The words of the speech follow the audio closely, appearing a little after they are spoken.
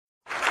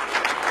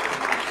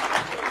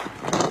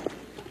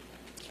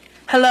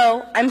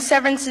Hello, I'm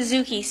Severin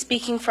Suzuki,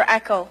 speaking for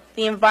ECHO,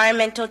 the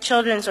Environmental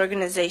Children's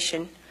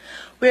Organization.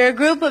 We're a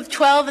group of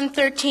 12 and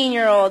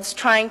 13-year-olds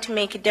trying to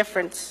make a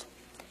difference.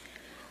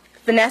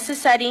 Vanessa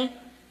Suddy,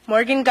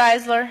 Morgan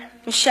Geisler,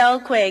 Michelle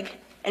Quigg,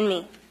 and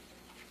me.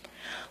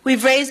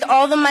 We've raised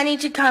all the money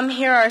to come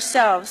here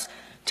ourselves,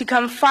 to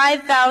come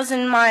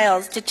 5,000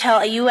 miles to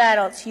tell you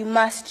adults you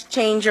must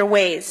change your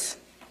ways.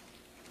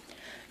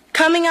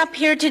 Coming up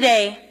here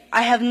today,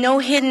 I have no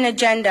hidden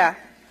agenda.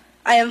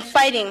 I am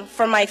fighting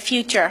for my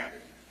future.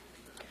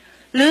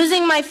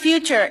 Losing my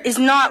future is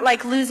not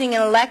like losing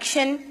an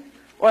election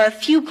or a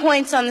few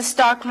points on the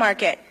stock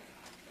market.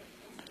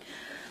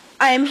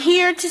 I am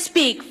here to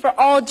speak for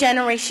all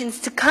generations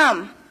to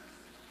come.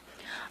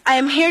 I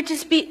am here to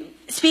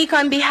speak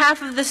on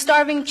behalf of the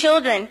starving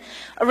children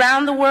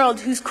around the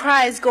world whose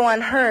cries go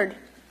unheard.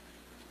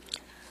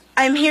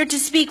 I am here to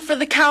speak for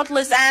the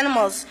countless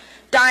animals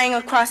dying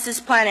across this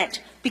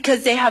planet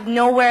because they have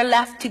nowhere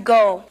left to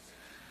go.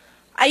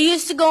 I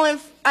used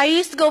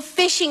to go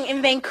fishing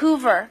in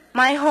Vancouver,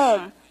 my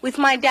home, with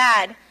my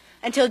dad,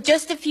 until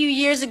just a few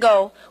years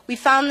ago we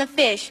found the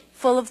fish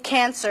full of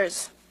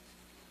cancers.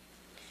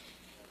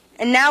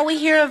 And now we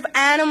hear of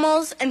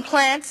animals and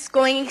plants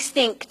going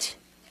extinct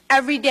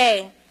every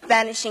day,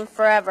 vanishing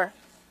forever.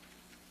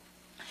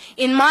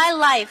 In my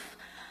life,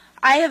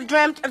 I have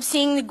dreamt of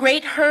seeing the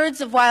great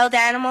herds of wild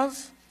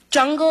animals,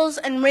 jungles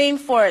and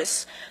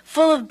rainforests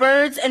full of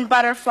birds and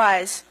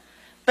butterflies.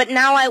 But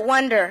now I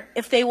wonder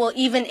if they will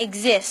even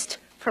exist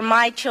for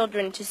my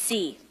children to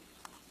see.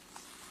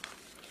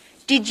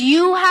 Did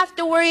you have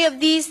to worry of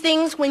these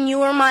things when you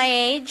were my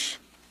age?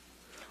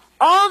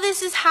 All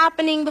this is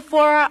happening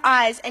before our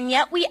eyes, and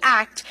yet we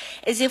act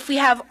as if we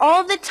have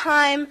all the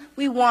time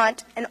we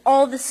want and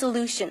all the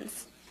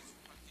solutions.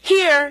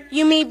 Here,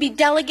 you may be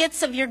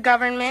delegates of your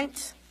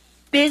government,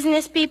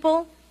 business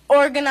people,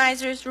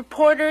 organizers,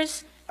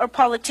 reporters, or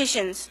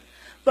politicians,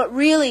 but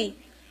really,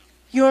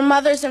 your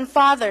mothers and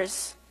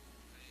fathers,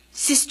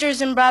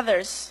 sisters and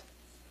brothers,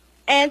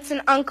 aunts and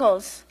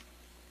uncles,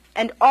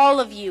 and all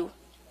of you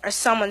are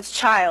someone's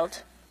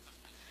child.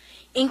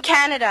 In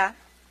Canada,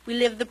 we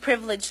live the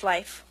privileged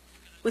life,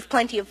 with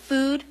plenty of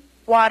food,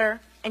 water,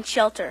 and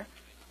shelter.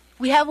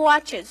 We have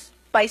watches,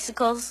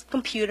 bicycles,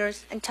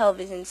 computers, and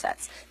television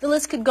sets. The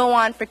list could go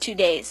on for 2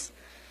 days.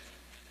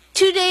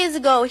 2 days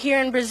ago,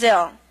 here in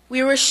Brazil,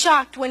 we were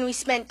shocked when we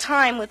spent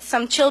time with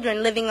some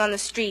children living on the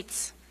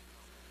streets.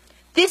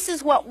 This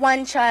is what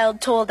one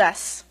child told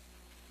us.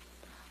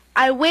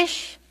 I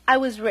wish I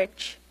was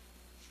rich.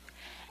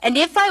 And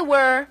if I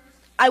were,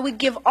 I would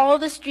give all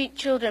the street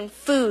children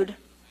food,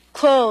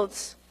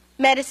 clothes,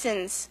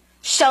 medicines,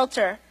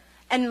 shelter,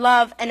 and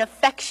love and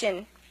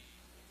affection.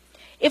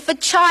 If a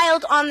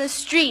child on the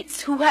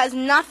streets who has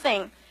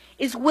nothing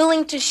is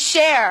willing to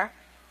share,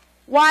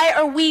 why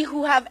are we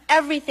who have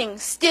everything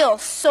still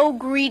so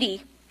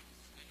greedy?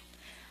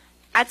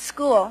 At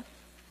school,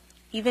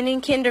 even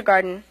in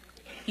kindergarten,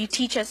 you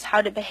teach us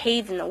how to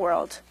behave in the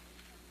world.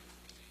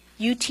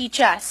 You teach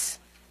us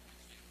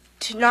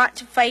not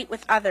to fight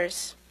with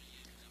others,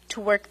 to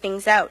work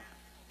things out,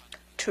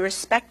 to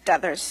respect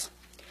others,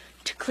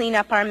 to clean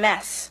up our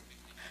mess,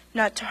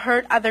 not to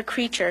hurt other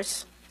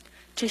creatures,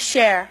 to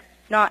share,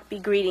 not be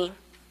greedy.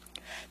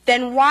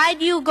 Then why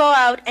do you go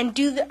out and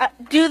do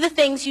the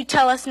things you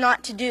tell us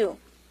not to do?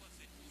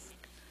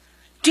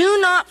 Do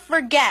not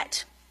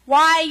forget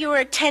why you are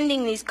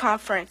attending these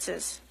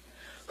conferences,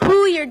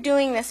 who you're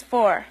doing this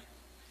for.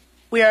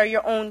 We are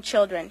your own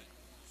children.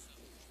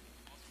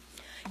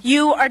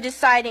 You are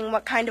deciding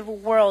what kind of a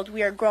world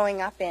we are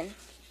growing up in.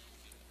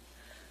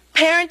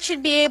 Parents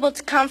should be able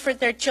to comfort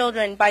their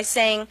children by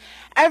saying,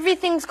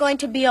 everything's going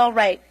to be all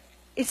right.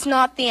 It's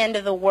not the end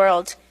of the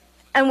world,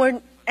 and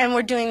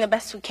we're doing the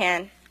best we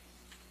can.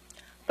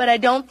 But I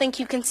don't think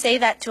you can say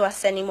that to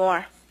us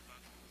anymore.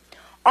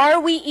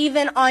 Are we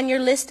even on your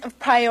list of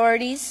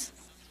priorities?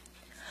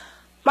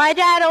 My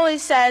dad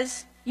always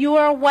says, you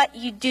are what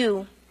you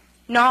do,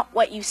 not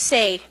what you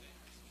say.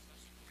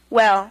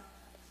 Well,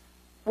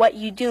 what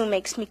you do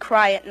makes me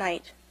cry at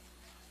night.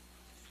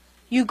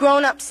 You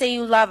grown-ups say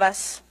you love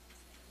us,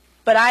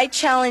 but I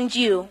challenge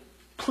you,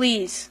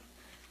 please,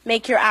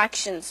 make your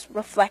actions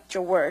reflect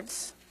your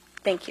words.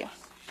 Thank you.